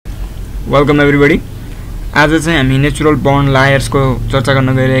Welcome everybody. आज चाहिँ हामी नेचुरल बर्न लायर्सको चर्चा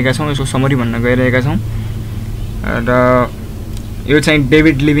गर्न गइरहेका छौँ, यसको समरी भन्न गइरहेका छौँ र यो चाहिँ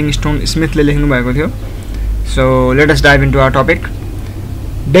डेभिड लिभिङस्टोन स्मिथले लेख्नु भएको थियो। So let us dive into our topic.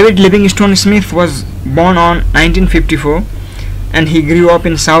 David Livingstone Smith was born on 1954 and he grew up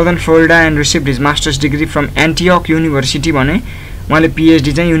in southern Florida and received his master's degree from Antioch University भने उहाँले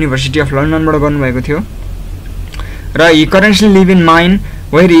PhD चाहिँ university of लन्डनबाट गर्नुभएको थियो र he currently live in Maine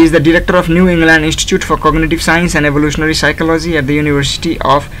where he is the director of New England Institute for Cognitive Science and Evolutionary Psychology at the University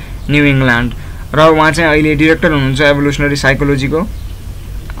of New England र उहाँ चाहिँ अहिले डिरेक्टर हुनुहुन्छ एभोल्युसनरी साइकोलोजीको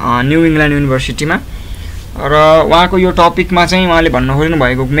न्यू इङ्ल्यान्ड युनिभर्सिटीमा र उहाँको यो टपिकमा चाहिँ उहाँले भन्न खोज्नु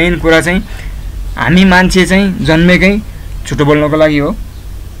भएको मेन कुरा चाहिँ हामी मान्छे चाहिँ जन्मेकै झुटो बोल्नको लागि हो।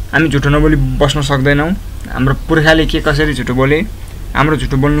 हामी झुटो नबोली बस्न सक्दैनौँ। हाम्रो पुर्खाले के कसरी झुटो बोले, हाम्रो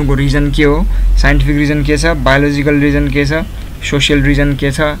झुटो बोल्नुको रिजन के हो, साइन्टिफिक रिजन के छ, बायोलोजिकल रिजन के छ, सोशल रिजन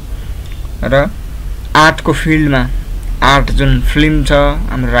के छ र आर्टको फिल्डमा आर्ट जुन फिल्म छ,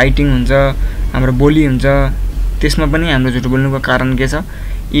 हाम्रो राइटिङ हुन्छ, हाम्रो बोली हुन्छ, त्यसमा पनि हाम्रो झुटो बोल्नुको कारण के छ,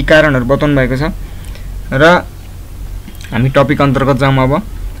 यी कारणहरू बताउनु भएको छ र हामी टपिक अन्तर्गत जाउँ अब।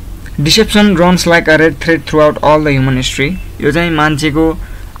 Deception runs like a red thread through out all the human history. यो चाहिँ मान्छेको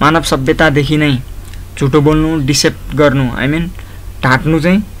मानव सभ्यतादेखि नै झुटो बोल्नु, डिसेप्ट गर्नु, आई मिन ढाँट्नु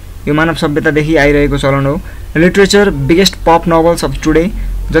चाहिँ यो मानव सभ्यतादेखि आइरहेको चलन हो। Literature biggest pop novels of today,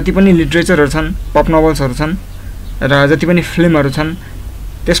 जति पनि लिट्रेचरहरू छन्, पप नोभल्सहरू छन् र जति पनि फिल्महरू छन्,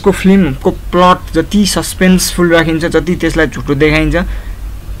 त्यसको फिल्मको प्लट जति सस्पेन्सफुल राखिन्छ, जति त्यसलाई झुटो देखाइन्छ,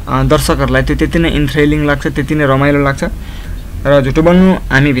 दर्शकहरूलाई त्यो त्यति नै इन्थ्रिलिङ लाग्छ, त्यति नै रमाइलो लाग्छ र झुटो बोल्नु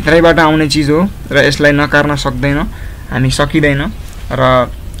हामी भित्रैबाट आउने चिज हो र यसलाई नकार्न सक्दैन, हामी सकिँदैन। र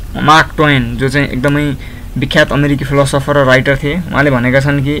मार्क ट्वेन जो चाहिँ एकदमै विख्यात अमेरिकी फिलोसोफर र राइटर थिए, उहाँले भनेका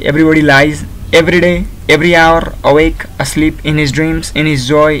छन् कि everybody lies every day, every our, awake, asleep, in his dreams, in his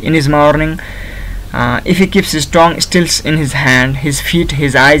Joy, in his morning. If he keeps his tongue still in his hand, his feet,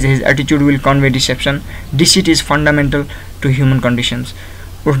 his eyes, his attitude will convey deception. Deceit is fundamental to human conditions.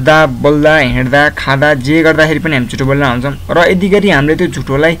 उठ्दा, बोल्दा, हिँड्दा, खाँदा, जे गर्दाखेरि पनि हामी झुटो बोल्न आउँछौँ र यदि गरी हामीले त्यो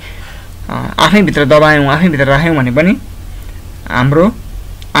झुटोलाई आफैभित्र दबायौँ, आफैभित्र राख्यौँ भने पनि हाम्रो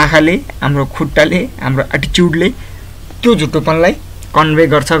आँखाले, हाम्रो खुट्टाले, हाम्रो एटिट्युडले त्यो झुटोपनलाई कन्भे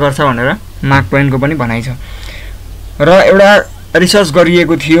गर्छ भनेर मार्क ट्वेनको पनि भनाइ छ। र एउटा रिसर्च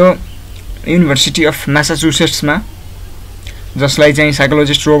गरिएको थियो युनिभर्सिटी अफ म्यासाचुसेट्समा, जसलाई चाहिँ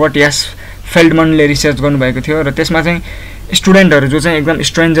साइकोलोजिस्ट रोबर्ट एस फेल्डमनले रिसर्च गर्नुभएको थियो र त्यसमा चाहिँ स्टुडेन्टहरू जो चाहिँ एकदम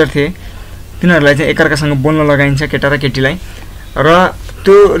स्ट्रेन्जर थिए तिनीहरूलाई चाहिँ एकअर्कासँग बोल्न लगाइन्छ, केटा र केटीलाई, र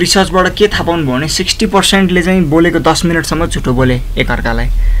त्यो रिसर्चबाट के थाहा पाउनु भयो भने 60%ले चाहिँ बोलेको 10 मिनटसम्म झुटो बोले एकअर्कालाई,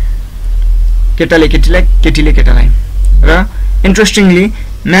 केटाले केटीलाई, केटीले केटालाई। र interestingly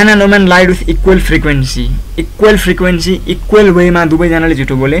man and women light with equal frequency, equal वेमा दुवैजनाले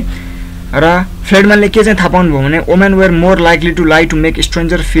झुटो बोले र फ्लेडमनले के चाहिँ थाहा पाउनु भयो भने women where more likely to लाई to make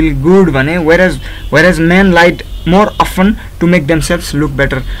stranger feel good भने where as main light more often to make themselves look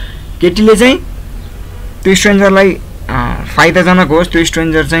better. केटीले चाहिँ त्यो स्ट्रेन्जरलाई फाइदाजनक होस्, त्यो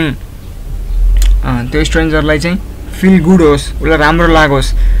स्ट्रेन्जरलाई चाहिँ फिल गुड होस्, उसलाई राम्रो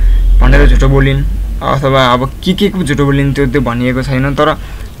लागोस् भनेर झुटो बोलिन्, अथवा अब के को झुटो बोलिन् त्यो भनिएको छैन, तर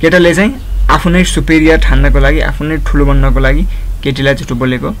केटाले चाहिँ आफू नै सुपेरियर ठान्नको लागि, आफू नै ठुलो बन्नको लागि केटीलाई झुटो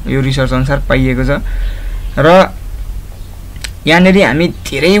बोलेको यो रिसर्च अनुसार पाइएको छ। र यहाँनिर हामी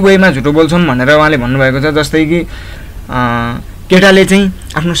धेरै वेमा झुटो बोल्छौँ भनेर उहाँले भन्नुभएको छ। जस्तै कि केटाले चाहिँ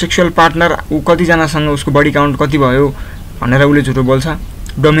आफ्नो सेक्सुअल पार्टनर ऊ कतिजनासँग उसको बडी काउन्ट कति भयो भनेर उसले झुटो बोल्छ,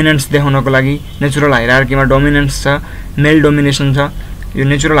 डोमिनेन्स देखाउनको लागि। नेचुरल हायरार्कीमा डोमिनेन्स छ, मेल डोमिनेसन छ, यो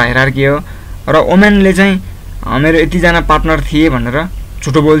नेचुरल हायरार्की हो। र वुमेनले चाहिँ मेरो यतिजना पार्टनर थिए भनेर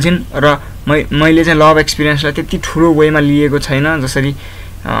झुटो बोल्छिन् र मैले चाहिँ लभ एक्सपिरियन्सलाई त्यति ठुलो वेमा लिएको छैन जसरी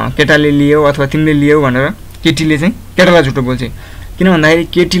केटाले लियो अथवा तिमीले लियो भनेर केटीले चाहिँ केटालाई झुटो बोल्छ। किन भन्दाखेरि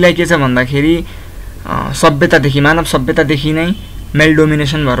केटीलाई के छ भन्दाखेरि सभ्यतादेखि, मानव सभ्यतादेखि नै मेल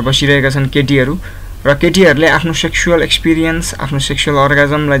डोमिनेसन भएर बसिरहेका छन् केटीहरू, र केटीहरूले आफ्नो सेक्सुअल एक्सपिरियन्स, आफ्नो सेक्सुअल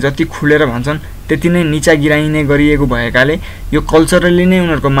अर्गाजमलाई जति खुलेर भन्छन् त्यति नै निचा गिराइने गरिएको भएकाले यो कल्चरली नै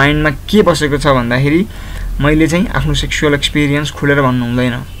उनीहरूको माइन्डमा के बसेको छ भन्दाखेरि मैले चाहिँ आफ्नो सेक्सुअल एक्सपिरियन्स खुलेर भन्नु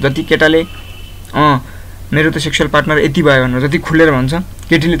हुँदैन। जति केटाले मेरो त सेक्सुअल पार्टनर यति भयो भनेर जति खुलेर भन्छ,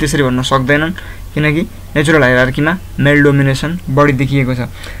 केटीले त्यसरी भन्न सक्दैनन्, किनकि नेचुरल हायरार्कीमा मेल डोमिनेसन बढी देखिएको छ।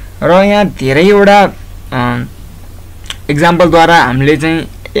 र यहाँ धेरैवटा इक्जाम्पलद्वारा हामीले चाहिँ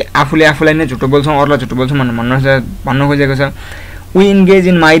आफूलाई नै झुटो बोल्छौँ, अरूलाई झुटो बोल्छौँ भनेर भन्न खोजेको छ। We engage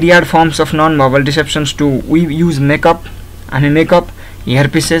in माइरियाड firms of non verbal डिसेप्सन्स to we use makeup, हामी makeup, hair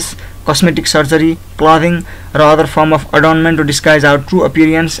pieces, cosmetic surgery, clothing, or other form of adornment to disguise our true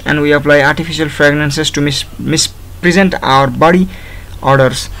appearance, and we apply artificial fragrances to mispresent our body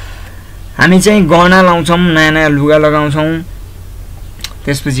odors. हामी चाहिँ गहना लाउँछौँ, नयाँ नयाँ लुगा लगाउँछौँ,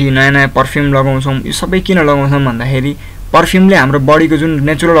 त्यसपछि नयाँ नयाँ पर्फ्युम लगाउँछौँ। यो सबै किन लगाउँछौँ भन्दाखेरि पर्फ्युमले हाम्रो बडीको जुन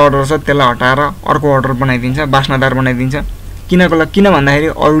नेचुरल अर्डर छ त्यसलाई हटाएर अर्को अर्डर बनाइदिन्छ, बास्नादार बनाइदिन्छ। किन भन्दाखेरि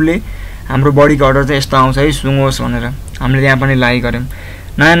अरूले हाम्रो बडीको अर्डर चाहिँ यस्तो आउँछ है सुँगोस् भनेर हामीले यहाँ पनि लाई गर्यौँ।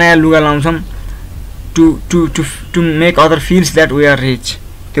 नयाँ नयाँ लुगा लाउँछौँ to make other feels that we are rich,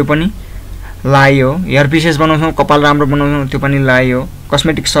 त्यो पनि लाई हो। हेयर पिसेस बनाउँछौँ, कपाल राम्रो बनाउँछौँ, त्यो पनि लाई हो।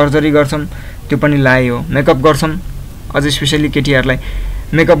 कस्मेटिक सर्जरी गर्छौँ, त्यो पनि लाई हो। मेकअप गर्छौँ, अझै स्पेसली केटीहरूलाई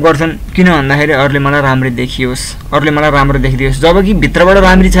मेकअप गर्छन् किन भन्दाखेरि अरूले मलाई राम्ररी देखियोस्, अरूले मलाई राम्रो देखिदियोस्। जबकि भित्रबाट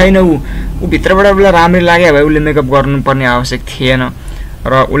राम्री छैन, ऊ भित्रबाट उसलाई राम्ररी लाग्यो भए उसले मेकअप गर्नुपर्ने आवश्यक थिएन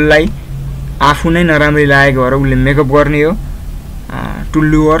र उसलाई आफू नै नराम्ररी लागेको भएर उसले मेकअप गर्ने हो टु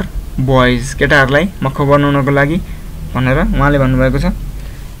लुअर बोइज, केटाहरूलाई मक्ख बनाउनको लागि भनेर उहाँले भन्नुभएको छ।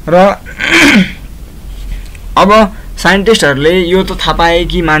 र अब साइन्टिस्टहरूले यो त थाहा पाए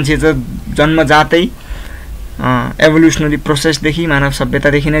कि मान्छे चाहिँ जन्मजातै एभोल्युसनरी प्रोसेसदेखि मानव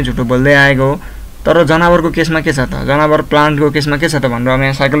सभ्यतादेखि नै झुटो बोल्दै आएको हो। तर जनावरको केसमा के छ त, जनावर प्लान्टको केसमा के छ त भनेर अब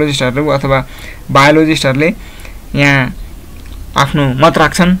यहाँ साइकोलोजिस्टहरू अथवा बायोलोजिस्टहरूले यहाँ आफ्नो मत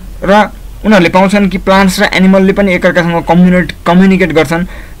राख्छन् र उनीहरूले पाउँछन् कि प्लान्ट्स र एनिमलले पनि एकअर्कासँग कम्युनिकेट गर्छन्,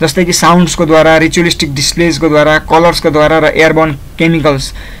 जस्तै कि साउन्ड्सको द्वारा, रिचुअलिस्टिक डिस्प्लेजको द्वारा, कलर्सको द्वारा र एयरबर्न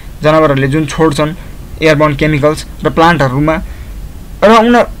केमिकल्स, जनावरहरूले जुन छोड्छन् एयरबर्न केमिकल्स र प्लान्टहरूमा। र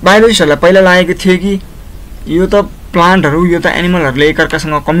उनीहरू बायोलोजिस्टहरूलाई पहिला लागेको थियो कि यो त प्लान्टहरू, यो त एनिमलहरूले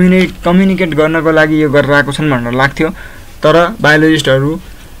एकअर्कासँग कम्युनिकेट गर्नको लागि यो गरेर आएको छन् भनेर लाग्थ्यो। तर बायोलोजिस्टहरू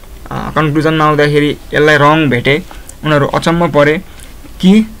कन्क्लुजनमा आउँदाखेरि यसलाई रङ भेटे। उनीहरू अचम्म परे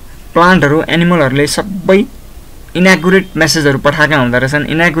कि प्लान्टहरू, एनिमलहरूले सबै इनएकुरेट मेसेजहरू पठाएका हुँदो रहेछन्,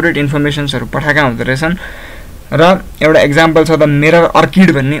 इनएकुरेट इन्फर्मेसन्सहरू पठाएका हुँदो रहेछन्। र एउटा एक्जाम्पल छ द मिरर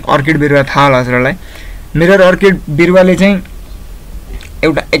अर्किड भन्ने, अर्किड बिरुवा थाहा होला हजुरहरूलाई। मिरर अर्किड बिरुवाले चाहिँ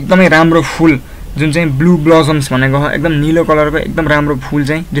एउटा एकदमै राम्रो फुल जुन चाहिँ ब्लू ब्लजम्स भनेको हो, एकदम निलो कलरको एकदम राम्रो फुल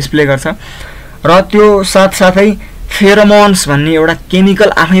चाहिँ डिस्प्ले गर्छ। र त्यो साथसाथै फेरोमोन्स भन्ने एउटा केमिकल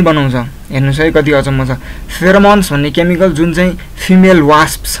आफै बनाउँछ। हेर्नुहोस् है कति अचम्म छ। फेरोमोन्स भन्ने केमिकल जुन चाहिँ फिमेल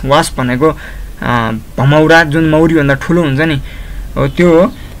वास्प भनेको भमौरा जुन मौरीभन्दा ठुलो हुन्छ नि हो त्यो हो।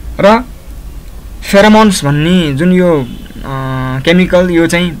 र फेरोमोन्स भन्ने जुन यो केमिकल यो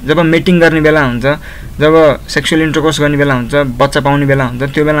चाहिँ जब मेटिङ गर्ने बेला हुन्छ, जब सेक्सुअल इन्टरकोर्स गर्ने बेला हुन्छ, बच्चा पाउने बेला हुन्छ,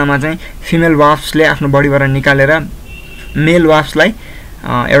 त्यो बेलामा चाहिँ फिमेल वास्पले आफ्नो बडीबाट निकालेर मेल वास्पलाई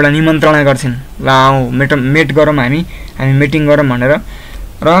एउटा निमन्त्रणा गर्छन्, ल आऊ मेट गरौँ, हामी मेटिङ गरौँ भनेर।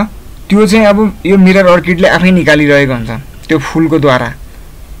 र त्यो चाहिँ अब यो मिरर अर्किडले आफै निकालिरहेको हुन्छ त्यो फुलको द्वारा।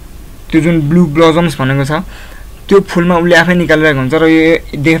 त्यो जुन ब्लू ब्लजम्स भनेको छ त्यो फुलमा उसले आफै निकालिरहेको हुन्छ र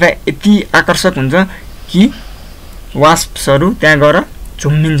यो देख्दा यति आकर्षक हुन्छ कि वास्प्सहरू त्यहाँ गएर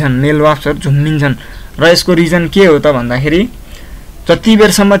झुम्मिन्छन्, मेल वास्पहरू झुम्मिन्छन्। र यसको रिजन के हो त भन्दाखेरि जति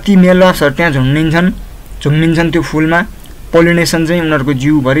बेरसम्म ती मेल वास्पहरू त्यहाँ झुम्मिन्छन् त्यो फुलमा, पोलिनेसन चाहिँ उनीहरूको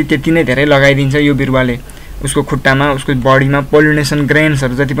जिउभरि त्यति नै धेरै लगाइदिन्छ यो बिरुवाले। उसको खुट्टामा, उसको बडीमा पोलिनेसन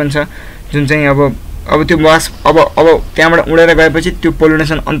ग्रेन्सहरू जति पनि छ जुन चाहिँ अब त्यो वास्प अब त्यहाँबाट उडेर गएपछि त्यो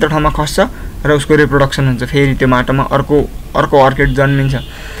पोलिनेसन अन्त ठाउँमा खस्छ र उसको रिप्रोडक्सन हुन्छ, फेरि त्यो माटोमा अर्को अर्किड जन्मिन्छ।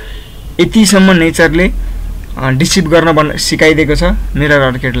 यतिसम्म नेचरले डिसिभ गर्न सिकाइदिएको छ मिरर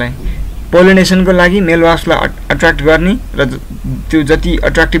अर्किडलाई। पोलिनेसनको लागि मेल वास्पलाई अट्र्याक्ट गर्ने र त्यो जति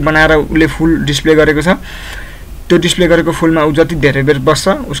अट्र्याक्टिभ बनाएर उसले फुल डिस्प्ले गरेको छ, त्यो डिस्प्ले गरेको फुलमा ऊ जति धेरै बेर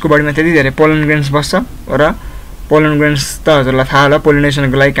बस्छ उसको बडीमा त्यति धेरै पोलन ग्रेन्स बस्छ। र पोलन ग्रेन्स त हजुरलाई थाहा होला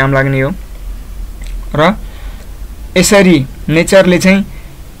पोलिनेसनको लागि काम लाग्ने हो। र यसरी नेचरले चाहिँ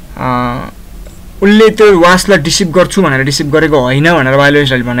उसले त्यो वास्पलाई डिसिभ गर्छु भनेर डिसिभ गरेको होइन भनेर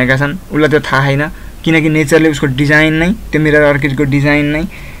बायोलोजिस्टहरूले भनेका छन्। उसलाई त्यो थाहा छैन किनकि नेचरले उसको डिजाइन नै, त्यो मिरर अर्किडको डिजाइन नै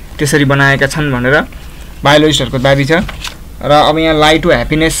त्यसरी बनाएका छन् भनेर बायोलोजिस्टहरूको दाबी छ। र अब यहाँ लाइट टु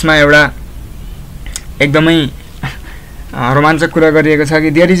ह्याप्पिनेसमा एउटा एकदमै रोमाञ्चक कुरा गरिएको छ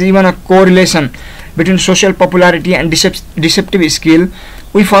कि there is even a correlation between social popularity and डिसेप्टिभ skill.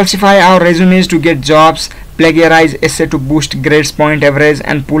 We falsify our रेज्युमेज to get jobs, plagiarize essay to boost grades point average,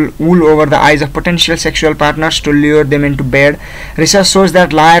 and pull wool over the eyes of potential sexual partners to lure them into bed. Research shows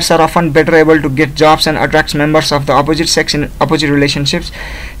that liars are often better able to get jobs and attracts members of the opposite sex in opposite relationships.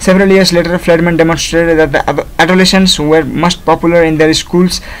 Several years later, Fledman demonstrated that the adolescents who were most popular in their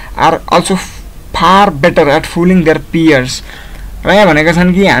schools are also far better at fooling their peers. र यहाँ भनेका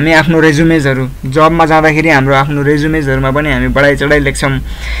छन् कि हामी आफ्नो रेज्युमेजहरू जबमा जाँदाखेरि हाम्रो आफ्नो रेज्युमेजहरूमा पनि हामी बढाइ चढाइ लेख्छौँ।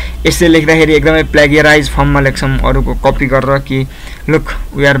 यसले लेख्दाखेरि एकदमै प्लेगियराइज फर्ममा लेख्छौँ अरूको कपी गरेर कि look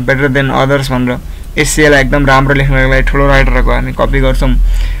we are better than others भनेर। एससीलाई एकदम राम्रो लेख्नको लागि ठुलो राइटरको हामी कपी गर्छौँ।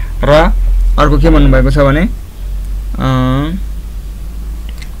 र अर्को के भन्नुभएको छ भने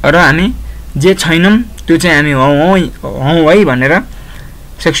र हामी जे छैनौँ त्यो चाहिँ हामी हौँ है भनेर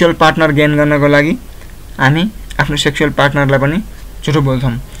सेक्सुअल पार्टनर गेन गर्नको लागि हामी आफ्नो सेक्सुअल पार्टनरलाई पनि झुटो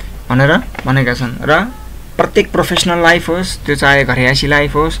बोल्छौँ भनेर भनेका छन्। र प्रत्येक प्रोफेसनल लाइफ होस्, त्यो चाहे घरयासी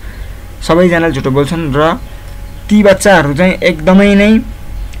लाइफ होस्, सबैजनाले झुटो बोल्छन्। र ती बच्चाहरू चाहिँ एकदमै नै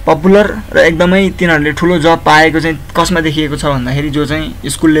पपुलर र एकदमै तिनीहरूले ठुलो जब पाएको चाहिँ कसमा देखिएको छ भन्दाखेरि जो चाहिँ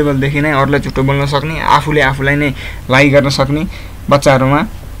स्कुल लेभलदेखि नै अरूलाई झुटो बोल्न सक्ने, आफूले आफूलाई नै लाइ गर्न सक्ने बच्चाहरूमा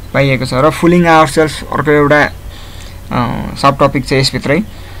पाइएको छ। र फुलिङ आवरसेल्फ अर्को एउटा सब टपिक छ यसभित्रै।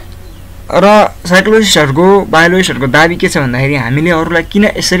 र साइकोलोजिस्टहरूको बायोलोजिस्टहरूको दाबी के छ भन्दाखेरि हामीले अरूलाई किन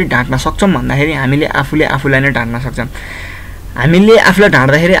यसरी ढाँट्न सक्छौँ भन्दाखेरि हामीले आफूले आफूलाई नै ढाँट्न सक्छौँ। हामीले आफूलाई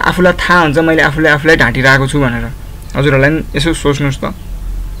ढाँट्दाखेरि आफूलाई थाहा हुन्छ मैले आफूले आफूलाई ढाँटिरहेको छु भनेर। हजुरहरूलाई पनि यसो सोच्नुहोस् त,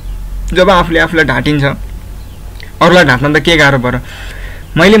 जब आफूले आफूलाई ढाँटिन्छ अरूलाई ढाँट्न त के गाह्रो पर्यो।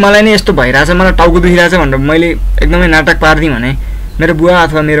 मलाई नै यस्तो भइरहेछ, मलाई टाउको दुखिरहेछ भनेर मैले एकदमै नाटक पारिदिएँ भने मेरो बुवा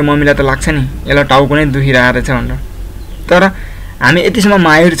अथवा मेरो मम्मीलाई त लाग्छ नि यसलाई टाउको नै दुखिरहेको रहेछ भनेर। तर हामी यतिसम्म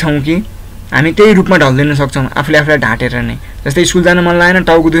माहिर छौँ कि हामी त्यही रूपमा ढल्दिन सक्छौँ आफूले आफूलाई ढाँटेर नै। जस्तै स्कुल जान मन लागेन,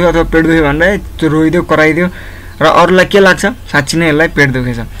 टाउको दुख्यो अथवा पेट दुख्यो भनेर त्यो रोइदियो कराइदियो र अरूलाई के लाग्छ साँच्ची नै यसलाई पेट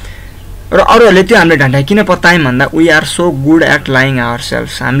दुखेछ। र अरूहरूले त्यो हामीले ढाँटाइ किन पत्यायौँ भन्दा we are so good at lying our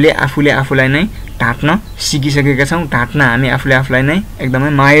self. हामीले आफूले आफूलाई नै ढाँट्न सिकिसकेका छौँ, ढाँट्न हामी आफूले आफूलाई नै एकदमै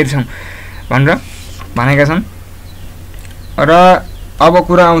माहिर छौँ भनेर भनेका छन्। र अब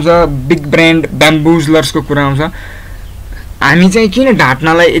कुरा आउँछ बिग ब्रेन ब्याम्बुजलर्सको कुरा आउँछ। हामी चाहिँ किन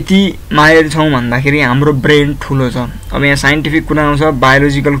ढाँट्नलाई यति माहिर छौँ भन्दाखेरि हाम्रो ब्रेन ठुलो छ। अब यहाँ साइन्टिफिक कुरा आउँछ,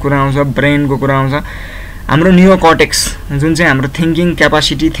 बायोलोजिकल कुरा आउँछ, ब्रेनको कुरा आउँछ। हाम्रो नियोकर्टेक्स जुन चाहिँ हाम्रो थिङ्किङ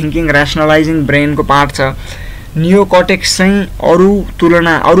क्यापासिटी, थिङ्किङ ऱ्यासनलाइजिङ ब्रेनको पार्ट छ, नियोकर्टेक्स चाहिँ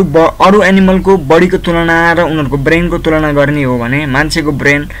अरू एनिमलको बडीको तुलना र उनीहरूको ब्रेनको तुलना गर्ने हो भने मान्छेको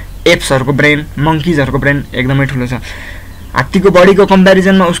ब्रेन, एप्सहरूको ब्रेन, मङ्किजहरूको ब्रेन एकदमै ठुलो छ। हात्तीको बडीको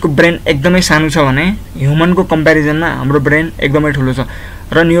कम्पेरिजनमा उसको ब्रेन एकदमै सानो छ भने ह्युमनको कम्पेरिजनमा हाम्रो ब्रेन एकदमै ठुलो छ।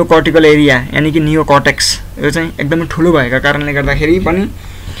 र नियोकर्टिकल एरिया यानि कि नियोकर्टेक्स यो चाहिँ एकदमै ठुलो भएका कारणले गर्दाखेरि पनि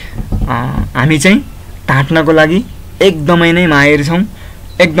हामी चाहिँ ढाँट्नको लागि एकदमै नै माहिर छौँ,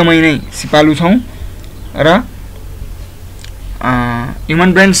 एकदमै नै सिपालु छौँ। र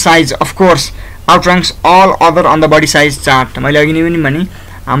human brain size of course आउटरङ्क्स all other on the body size chart. मैले अघि नै पनि भने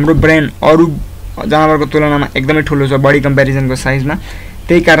हाम्रो ब्रेन अरू जनावरको तुलनामा एकदमै ठुलो छ बडी कम्पेरिजनको साइजमा।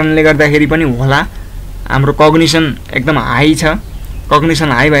 त्यही कारणले गर्दाखेरि पनि होला हाम्रो कग्निसन एकदम हाई छ।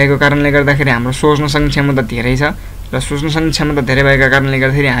 कग्निसन हाई भएको कारणले गर्दाखेरि हाम्रो सोच्न सक्ने क्षमता धेरै छ र सोच्न सक्ने क्षमता धेरै भएका कारणले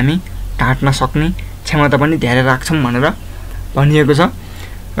गर्दाखेरि हामी ढाँट्न सक्ने क्षमता पनि धेरै राख्छौँ भनेर भनिएको छ।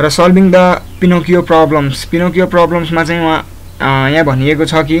 र सल्भिङ द पिनोकियो प्रब्लम्समा चाहिँ यहाँ भनिएको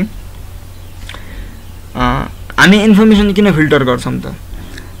छ कि हामी इन्फर्मेसन किन फिल्टर गर्छौँ त।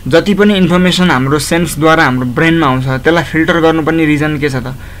 जति पनि इन्फर्मेसन हाम्रो सेन्सद्वारा हाम्रो ब्रेनमा आउँछ त्यसलाई फिल्टर गर्नुपर्ने रिजन के छ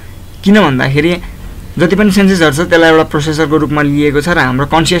त। किन भन्दाखेरि जति पनि सेन्सेसहरू छ त्यसलाई एउटा प्रोसेसरको रूपमा लिएको छ र हाम्रो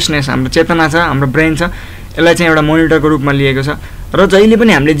कन्सियसनेस, हाम्रो चेतना छ, हाम्रो ब्रेन छ, यसलाई चाहिँ एउटा मोनिटरको रूपमा लिएको छ। र जहिले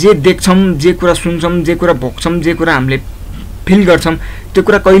पनि हामीले जे देख्छौँ, जे कुरा सुन्छौँ, जे कुरा भोग्छौँ, जे कुरा हामीले फिल गर्छौँ त्यो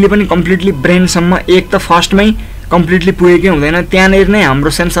कुरा कहिले पनि कम्प्लिटली ब्रेनसम्म एक त फर्स्टमै कम्प्लिटली पुगेकै हुँदैन, त्यहाँनिर नै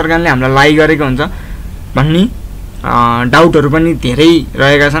हाम्रो सेन्स अर्गानले हामीलाई लाइ गरेको हुन्छ भन्ने डाउटहरू पनि धेरै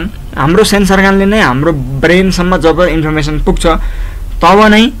रहेका छन्। हाम्रो सेन्स अर्गानले नै हाम्रो ब्रेनसम्म जब इन्फर्मेसन पुग्छ तब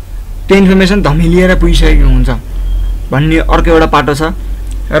नै त्यो इन्फर्मेसन धमिलिएर पुगिसकेको हुन्छ भन्ने अर्को एउटा पाटो छ।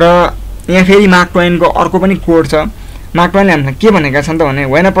 र यहाँ फेरि मार्क ट्वेनको अर्को पनि कोट छ। मार्क ट्वेनले हामीलाई के भनेका छन् त भने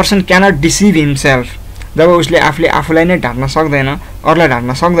when a person cannot deceive himself, जब उसले आफूलाई नै ढाँट्न सक्दैन, अरूलाई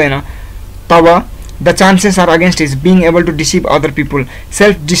ढाँट्न सक्दैन, तब the chances are against his being able to deceive other people.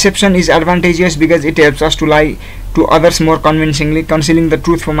 Self-deception is advantageous because it helps us to lie to others more convincingly. Concealing the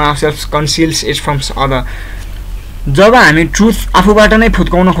truth from ourselves conceals it from others. जब हामी truth आफूबाट नै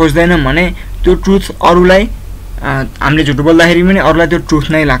फुत्काउन खोज्दैनौँ भने त्यो truth अरूलाई हामीले झुट बोल्दाखेरि पनि अरूलाई त्यो ट्रुथ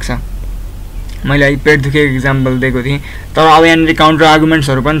नै लाग्छ। मैले अहिले पेट दुखेको इक्जाम्पल दिएको थिएँ, तर अब यहाँनिर काउन्टर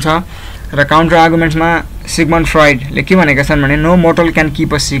आर्गुमेन्ट्सहरू पनि छ र काउन्टर आर्गुमेन्ट्समा सिग्मन्ड फ्रॉइडले के भनेका छन् भने no mortar can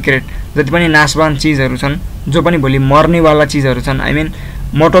keep a secret. जति पनि नाशवान चिजहरू छन्, जो पनि भोलि मर्नेवाला चिजहरू छन्, आई मिन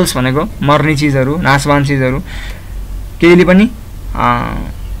मोर्टल्स भनेको मर्ने चिजहरू, नाशवान चिजहरू, केहीले पनि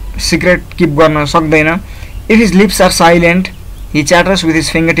सिक्रेट किप गर्न सक्दैन। If his lips are silent, he chatters with his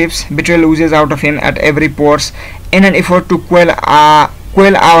fingertips. Betrayal oozes out of him at every pores. In an effort to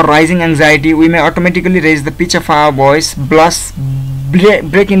quell our rising anxiety, we may automatically raise the pitch of our voice, blush,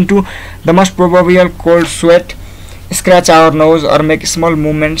 break into the most proverbial cold sweat, scratch our nose, or make small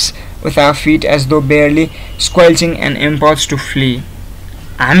movements with our feet as though barely squelching an impulse to flee.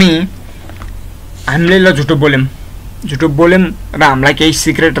 हामीले ल झुटो बोल्यौं र हामीलाई केही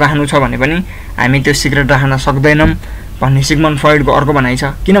secret राख्नु छ भने पनि हामी त्यो सिक्रेट राख्न सक्दैनौं भन्ने सिग्मन्ड फ्रॉइडको अर्को भनाइ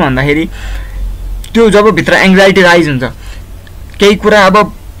छ। किन भन्दाखेरि त्यो जब भित्र एंजाइटी राइज हुन्छ, केही कुरा अब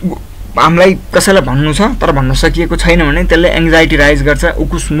हामीलाई कसैलाई भन्नु छ तर भन्न सकिएको छैन भने त्यसले एङ्जाइटी राइज गर्छ,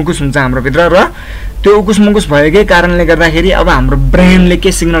 उकुस मुकुस हुन्छ हाम्रो भित्र र त्यो उकुस मुकुस भएकै कारणले गर्दाखेरि अब हाम्रो ब्रेनले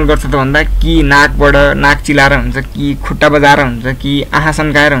के सिग्नल गर्छ त भन्दा कि नाकबाट नाक चिलाएर हुन्छ कि खुट्टा बजाएर हुन्छ कि आँखा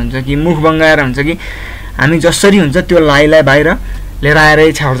सन्काएर हुन्छ कि मुख बङ्गाएर हुन्छ कि हामी जसरी हुन्छ त्यो लाइलाई बाहिर लिएर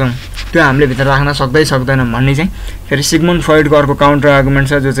आएरै छाड्छौँ, त्यो हामीले भित्र राख्न सक्दैनौँ भन्ने चाहिँ फेरि सिग्मन्ड फ्रोइडको अर्को काउन्टर आर्गुमेन्ट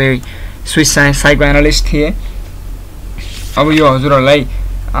छ जो चाहिँ स्विस साइको एनालिस्ट थिए। अब यो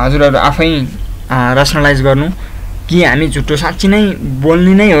हजुरहरू आफै रेसनलाइज गर्नु कि हामी झुटो साँच्ची नै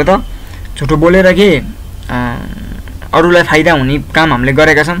बोल्ने नै हो त, झुटो बोलेर के अरूलाई फाइदा हुने काम हामीले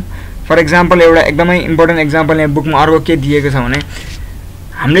गरेका छौँ। फर इक्जाम्पल एउटा एकदमै इम्पोर्टेन्ट इक्जाम्पल यहाँ बुकमा अर्को के दिएको छ भने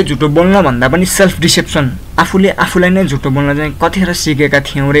हामीले झुटो बोल्न भन्दा पनि सेल्फ डिसेप्सन, आफूलाई नै झुटो बोल्न चाहिँ कतिखेर सिकेका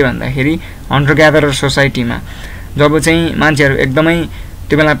थियौँ रे भन्दाखेरि हन्टर ग्यादरर सोसाइटीमा जब चाहिँ मान्छेहरू एकदमै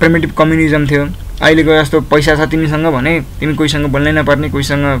त्यो बेला प्रिमिटिभ कम्युनिजम थियो। अहिलेको जस्तो पैसा छ तिमीसँग भने तिमी कोहीसँग बोल्नै नपर्ने,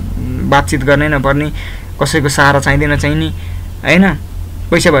 कोहीसँग बातचित गर्नै नपर्ने, कसैको सहारा चाहिँदैन चाहिने होइन।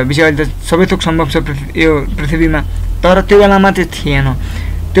 पैसा भएपछि अहिले त सबै थोक सम्भव छ यो पृथ्वीमा, तर त्यो बेलामा त्यो थिएन।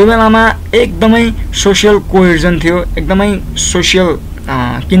 त्यो बेलामा एकदमै सोसियल कोहेजन थियो, एकदमै सोसियल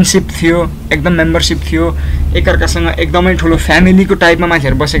किनसिप थियो, एकदम मेम्बरसिप थियो, एकअर्कासँग एकदमै ठुलो फ्यामिलीको टाइपमा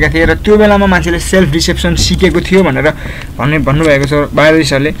मान्छेहरू बसेका थिए र त्यो बेलामा मान्छेले सेल्फ डिसेप्सन सिकेको थियो भनेर भन्नुभएको छ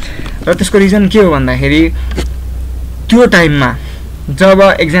बायोलोजिस्टहरूले। र त्यसको रिजन के हो भन्दाखेरि त्यो टाइममा जब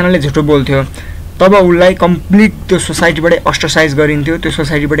एकजनाले झुटो बोल्थ्यो तब उसलाई कम्प्लिट त्यो सोसाइटीबाटै अस्ट्रसाइज गरिन्थ्यो, त्यो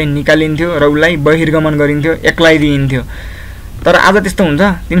सोसाइटीबाटै निकालिन्थ्यो र उसलाई बहिर्गमन गरिन्थ्यो, एक्लाइदिइन्थ्यो। तर आज त्यस्तो हुन्छ,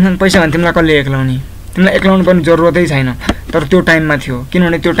 तिमीसँग पैसा भने तिमीलाई कसले एक्लाउने, तिमीलाई एक्लाउनु पर्ने जरुरतै छैन। तर त्यो टाइममा थियो,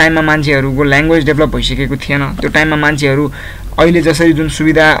 किनभने त्यो टाइममा मान्छेहरूको ल्याङ्ग्वेज डेभलप भइसकेको थिएन। त्यो टाइममा मान्छेहरू अहिले जसरी जुन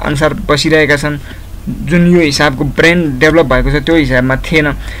सुविधा अनुसार बसिरहेका छन्, जुन यो हिसाबको ब्रेन डेभलप भएको छ त्यो हिसाबमा थिएन।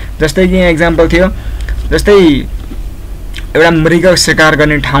 जस्तै कि यहाँ इक्जाम्पल थियो, जस्तै एउटा मृग शिकार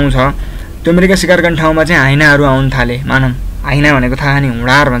गर्ने ठाउँ छ, त्यो मृग शिकार गर्ने ठाउँमा चाहिँ हाइनाहरू आउन थाले। मानौँ हाइना भनेको थाहा नि,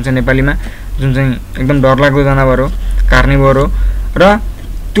 हुँडार भन्छ नेपालीमा, जुन चाहिँ एकदम डरलाग्दो जनावर हो, कार्निभोर हो। र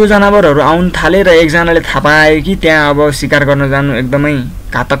त्यो जनावरहरू आउन थाले र एकजनाले थाहा पायो कि त्यहाँ अब शिकार गर्न जानु एकदमै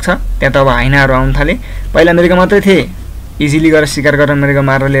घातक छ, त्यहाँ त अब हाइनाहरू आउन थाले। पहिला मृग मात्रै थिए, इजिली गएर शिकार गरेर मृग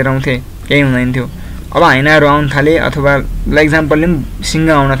मारेर लिएर आउँथे, केही हुँदैन थियो। अब हाइनाहरू आउन थाले अथवा इक्जाम्पलले पनि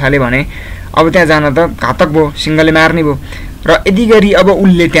सिंह आउन थाले भने अब त्यहाँ जान त घातक भयो, सिंहले मार्ने भयो। र यदि गरी अब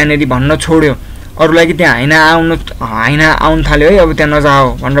उसले त्यहाँनिर भन्न छोड्यो अरूलाई कि त्यहाँ हाइना आउन थाल्यो है, अब त्यहाँ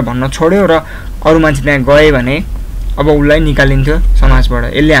नजाओ भनेर भन्न छोड्यो र अरू मान्छे त्यहाँ गए भने अब उसलाई निकालिन्थ्यो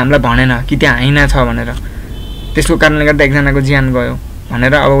समाजबाट। यसले हामीलाई भनेन कि त्यहाँ हाइना छ भनेर, त्यसको कारणले गर्दा एकजनाको ज्यान गयो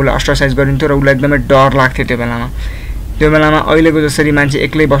भनेर अब उसलाई अस्ट्रसाइज गरिन्थ्यो र उसलाई एकदमै डर लाग्थ्यो त्यो बेलामा। त्यो बेलामा अहिलेको जसरी मान्छे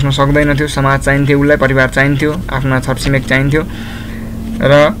एक्लै बस्न सक्दैन थियो, समाज चाहिन्थ्यो उसलाई, परिवार चाहिन्थ्यो, आफ्ना छरछिमेक चाहिन्थ्यो।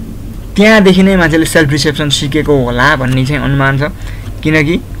 र त्यहाँदेखि नै मान्छेले सेल्फ डिसेप्सन सिकेको होला भन्ने चाहिँ अनुमान छ,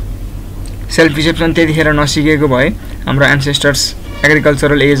 किनकि सेल्फ डिसेप्सन त्यतिखेर नसिकेको भए हाम्रो एन्सेस्टर्स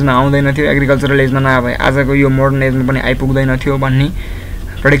एग्रिकल्चरल एजमा आउँदैन थियो, एग्रिकल्चरल एजमा नभए आजको यो मोडर्न एजमा पनि आइपुग्दैन थियो भन्ने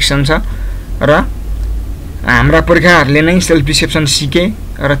प्रेडिक्सन छ। र हाम्रा पुर्खाहरूले नै सेल्फ डिसेप्सन सिके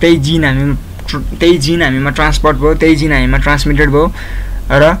र त्यही जिन हामीमा ट्रान्सपोर्ट भयो, त्यही जिन हामीमा ट्रान्समिटेड भयो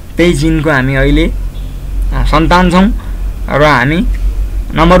र त्यही जिनको हामी अहिले सन्तान छौँ। र हामी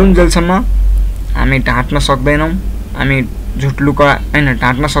नमरुन्जेलसम्म हामी ढाँट्न सक्दैनौँ, हामी झुट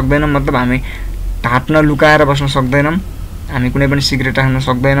ढाँट्न सक्दैनौँ, मतलब हामी ढाँट्न लुकाएर बस्न सक्दैनौँ, हामी कुनै पनि सिक्रेट राख्न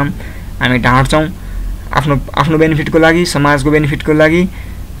सक्दैनौँ, हामी ढाँट्छौँ आफ्नो बेनिफिटको लागि, समाजको बेनिफिटको लागि।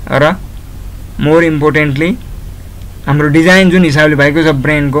 र मोर इम्पोर्टेन्टली हाम्रो डिजाइन जुन हिसाबले भएको छ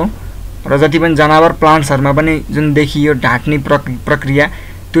ब्रेनको, र जति पनि जनावर प्लान्ट्सहरूमा पनि जुन देखियो ढाँट्ने प्रक्रिया,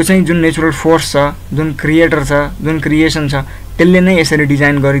 त्यो चाहिँ जुन नेचुरल फोर्स छ, जुन क्रिएटर छ, जुन क्रिएसन छ, त्यसले नै यसरी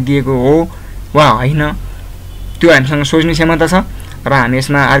डिजाइन गरिदिएको हो वा होइन, त्यो हामीसँग सोच्ने क्षमता छ र हामी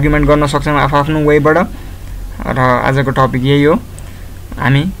यसमा आर्गुमेन्ट गर्न सक्छौँ आफ्नो वेबाट। र आजको टपिक यही हो,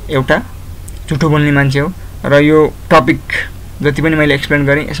 हामी एउटा झुटो बोल्ने मान्छे हो। र यो टपिक जति पनि मैले एक्सप्लेन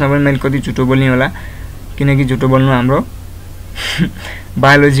गरेँ यसमा पनि मैले कति झुटो बोल्ने होला, किनकि झुटो बोल्नु हाम्रो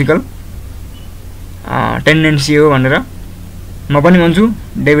बायोलोजिकल टेन्डेन्सी हो भनेर म पनि भन्छु,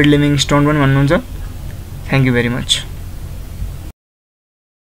 डेभिड लिभिङस्टोन पनि भन्नुहुन्छ। Thank you very much.